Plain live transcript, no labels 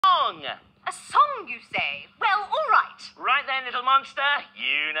song. A song, you say? Well, all right. Right then, little monster,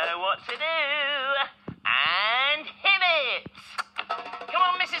 you know what to do. And him it. Come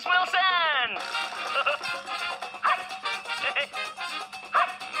on, Mrs. Wilson.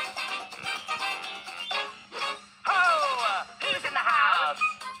 Ho! Who's in the house?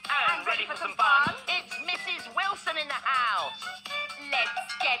 And ready for some fun? It's Mrs. Wilson in the house.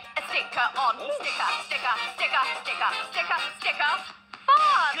 Let's get a sticker on. Sticker, sticker, sticker, sticker, sticker, sticker.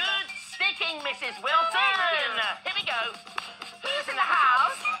 Fun! Good sticking, Mrs. Wilson. Here we go. Who's in the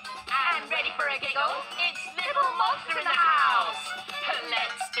house? And ready for a giggle? It's Little Monster in the house.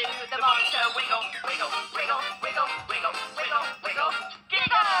 Let's do the monster wiggle, wiggle, wiggle, wiggle, wiggle, wiggle, wiggle,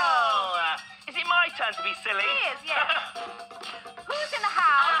 giggle. Is it my turn to be silly? It is, yes. Who's in the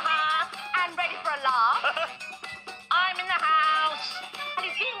house? And ready for a laugh? I'm in the house. And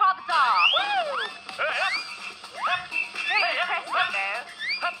he's being rather dark. Woo! Very impressive, though.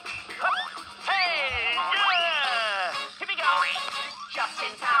 Hey! Yeah! Here we go.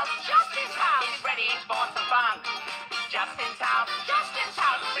 Justin's house is ready for some fun. Justin's house,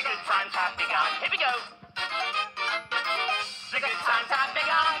 The good times have begun. Here we go.